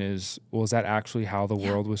question is, well, is that actually how the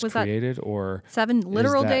world was created? Or 7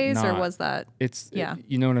 literal days, not? Or was that?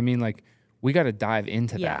 You know what I mean? Like, we got to dive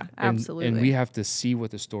into that. Yeah, absolutely. And we have to see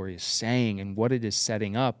what the story is saying and what it is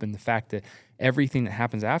setting up, and the fact that everything that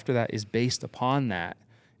happens after that is based upon that.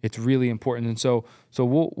 It's really important. And so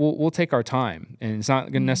we'll take our time, and it's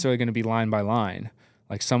not necessarily going to be line by line.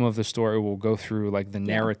 Like some of the story will go through like the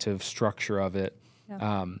narrative structure of it.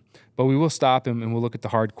 Yeah. But we will stop and we'll look at the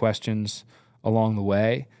hard questions along the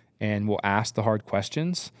way, and we'll ask the hard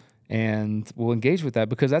questions, and we'll engage with that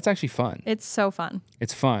because that's actually fun. It's so fun.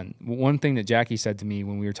 It's fun. One thing that Jackie said to me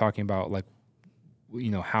when we were talking about like,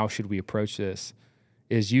 how should we approach this,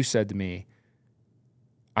 is you said to me,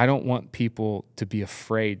 I don't want people to be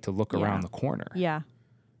afraid to look around the corner. Yeah.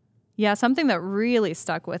 Yeah, something that really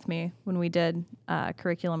stuck with me when we did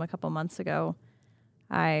curriculum a couple months ago,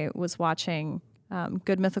 I was watching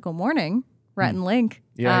Good Mythical Morning, Rhett and Link.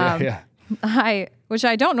 Yeah. Which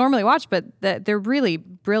I don't normally watch, but they're really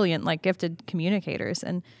brilliant, like gifted communicators.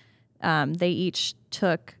 And they each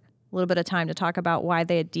took a little bit of time to talk about why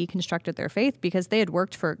they had deconstructed their faith, because they had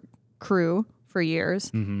worked for Cru for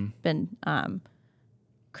years, been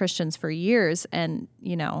Christians for years. And,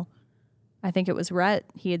 I think it was Rhett,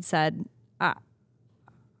 he had said,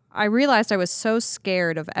 I realized I was so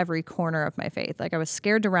scared of every corner of my faith. Like I was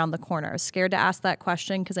scared to round the corner. I was scared to ask that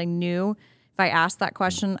question because I knew if I asked that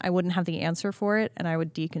question, I wouldn't have the answer for it and I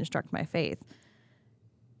would deconstruct my faith.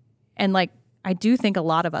 And like, I do think a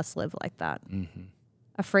lot of us live like that. Mm-hmm.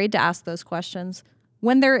 Afraid to ask those questions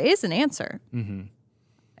when there is an answer,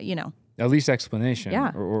 At least explanation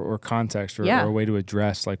or context or a way to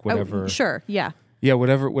address like whatever. Oh, sure. Yeah. Yeah.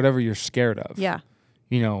 Whatever you're scared of. Yeah.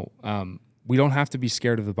 We don't have to be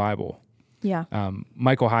scared of the Bible. Yeah.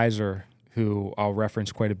 Michael Heiser, who I'll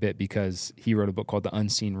reference quite a bit because he wrote a book called The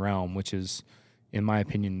Unseen Realm, which is, in my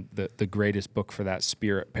opinion, the greatest book for that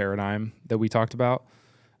spirit paradigm that we talked about.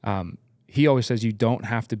 He always says you don't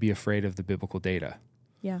have to be afraid of the biblical data.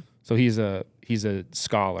 Yeah. So he's a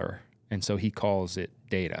scholar, and so he calls it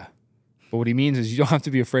data. But what he means is you don't have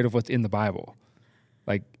to be afraid of what's in the Bible.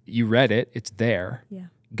 Like you read it, it's there. Yeah.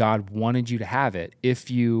 God wanted you to have it. If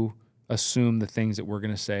you assume the things that we're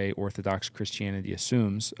going to say Orthodox Christianity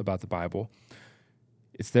assumes about the Bible,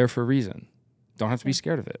 it's there for a reason. Don't have to be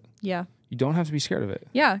scared of it. Yeah. You don't have to be scared of it.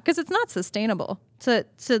 Yeah, because it's not sustainable to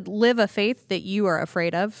live a faith that you are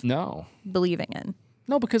afraid of. No. Believing in.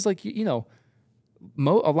 No, because like, a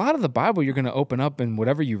lot of the Bible you're going to open up and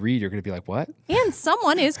whatever you read, you're going to be like, what? And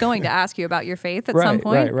someone is going to ask you about your faith at some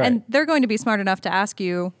point. Right. And they're going to be smart enough to ask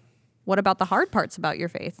you, what about the hard parts about your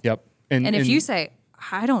faith? Yep. And if you say,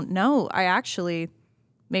 I don't know,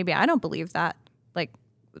 maybe I don't believe that. Like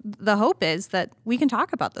the hope is that we can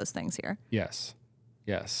talk about those things here. Yes.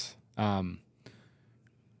 There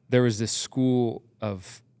was this school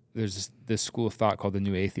of thought called the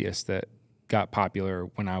New Atheist that got popular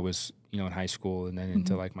when I was, in high school and then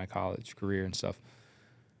into like my college career and stuff.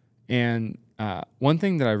 And one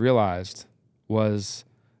thing that I realized was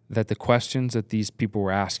that the questions that these people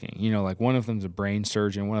were asking, like one of them's a brain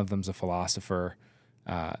surgeon, one of them's a philosopher.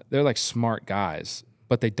 They're like smart guys,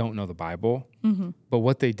 but they don't know the Bible. Mm-hmm. But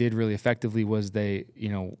what they did really effectively was they,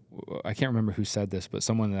 I can't remember who said this, but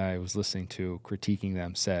someone that I was listening to critiquing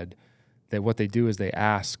them said that what they do is they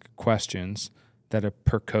ask questions that a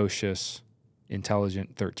precocious,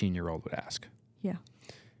 intelligent 13-year-old would ask. Yeah.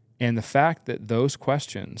 And the fact that those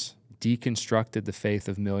questions deconstructed the faith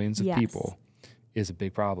of millions of people is a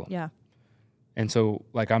big problem. Yeah. And so,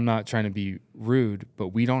 like, I'm not trying to be rude, but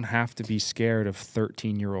we don't have to be scared of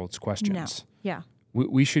 13-year-olds' questions. No. Yeah.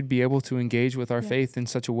 We should be able to engage with our faith in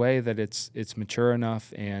such a way that it's mature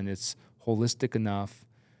enough and it's holistic enough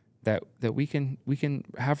that we can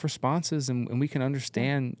have responses and we can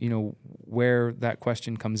understand, you know, where that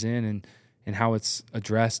question comes in and how it's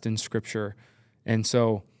addressed in Scripture. And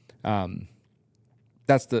so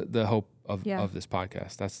that's the hope of this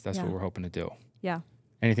podcast. That's what we're hoping to do. Yeah.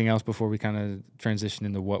 Anything else before we kind of transition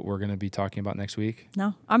into what we're going to be talking about next week?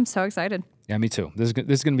 No, I'm so excited. Yeah, me too. This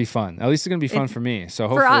is going to be fun. At least it's going to be fun for me. So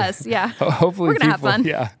hopefully, for us, yeah. Hopefully we're going to have fun.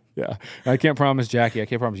 Yeah. I can't promise Jackie. I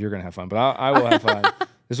can't promise you're going to have fun, but I will have fun.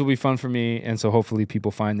 This will be fun for me, and so hopefully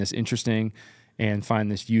people find this interesting and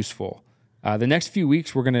find this useful. The next few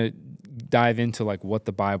weeks, we're going to dive into like what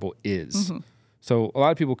the Bible is. Mm-hmm. So a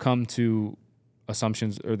lot of people come to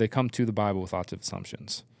assumptions, or they come to the Bible with lots of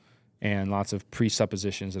assumptions and lots of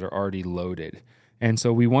presuppositions that are already loaded. And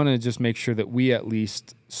so we want to just make sure that we at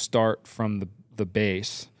least start from the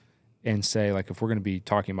base and say, like, if we're going to be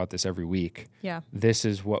talking about this every week, this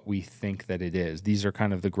is what we think that it is. These are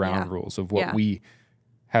kind of the ground rules of what we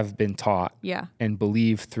have been taught and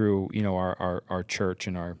believe through, you know, our church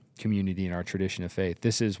and our community and our tradition of faith.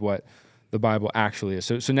 This is what the Bible actually is.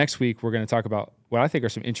 So next week, we're going to talk about what I think are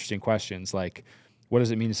some interesting questions, like, what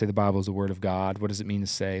does it mean to say the Bible is the Word of God? What does it mean to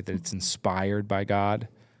say that it's inspired by God?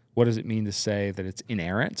 What does it mean to say that it's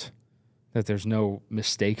inerrant, that there's no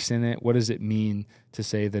mistakes in it? What does it mean to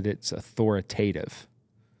say that it's authoritative,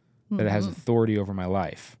 that it has authority over my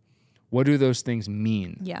life? What do those things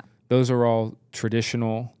mean? Yeah. Those are all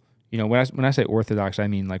traditional. You know, when I say orthodox, I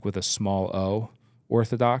mean like with a small o,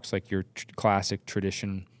 orthodox, like your classic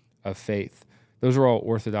tradition of faith. Those are all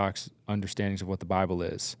orthodox understandings of what the Bible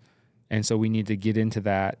is. And so we need to get into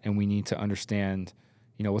that, and we need to understand,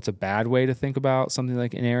 you know, what's a bad way to think about something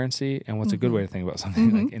like inerrancy and what's a good way to think about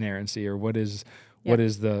something like inerrancy, or what is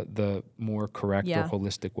the more correct or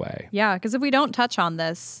holistic way. Yeah, because if we don't touch on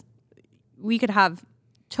this, we could have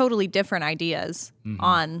totally different ideas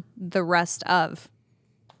on the rest of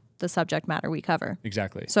the subject matter we cover.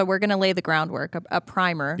 Exactly. So we're going to lay the groundwork, a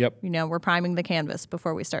primer. Yep. You know, we're priming the canvas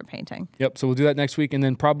before we start painting. Yep. So we'll do that next week. And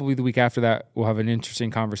then probably the week after that, we'll have an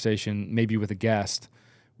interesting conversation, maybe with a guest,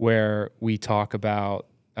 where we talk about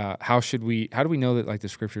how do we know that, like, the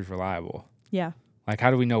Scripture is reliable? Yeah. Like,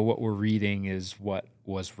 how do we know what we're reading is what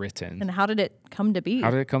was written? And how did it come to be?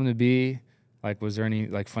 How did it come to be? Like, was there any,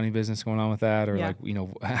 like, funny business going on with that? Or, like, you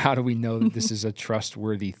know, how do we know that this is a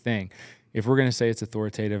trustworthy thing? If we're going to say it's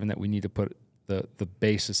authoritative and that we need to put the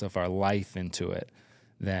basis of our life into it,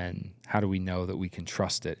 then how do we know that we can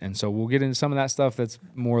trust it? And so we'll get into some of that stuff that's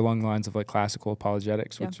more along the lines of, like, classical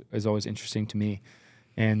apologetics, which is always interesting to me.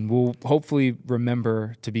 And we'll hopefully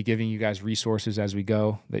remember to be giving you guys resources as we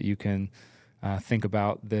go that you can think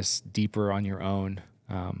about this deeper on your own.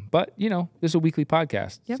 But, you know, this is a weekly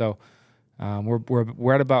podcast. Yep. So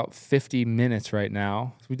we're at about 50 minutes right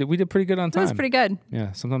now. So we did pretty good on time. That was pretty good.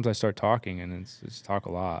 Yeah. Sometimes I start talking and it's talk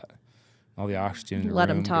a lot. All the oxygen in the Let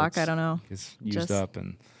room them talk. I don't know. Gets used up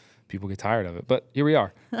and people get tired of it. But here we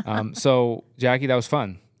are. So, Jackie, that was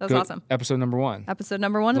fun. That was awesome. Episode number 1. Episode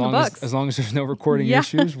number 1 in the books. As long as there's no recording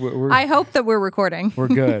issues, we're I hope that we're recording. We're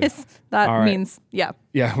good. That means, Yeah,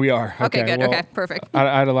 we are. Okay, good. Well, okay, perfect.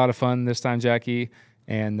 I had a lot of fun this time, Jackie,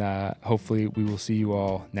 and hopefully we will see you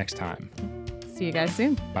all next time. See you guys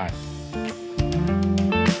soon. Bye.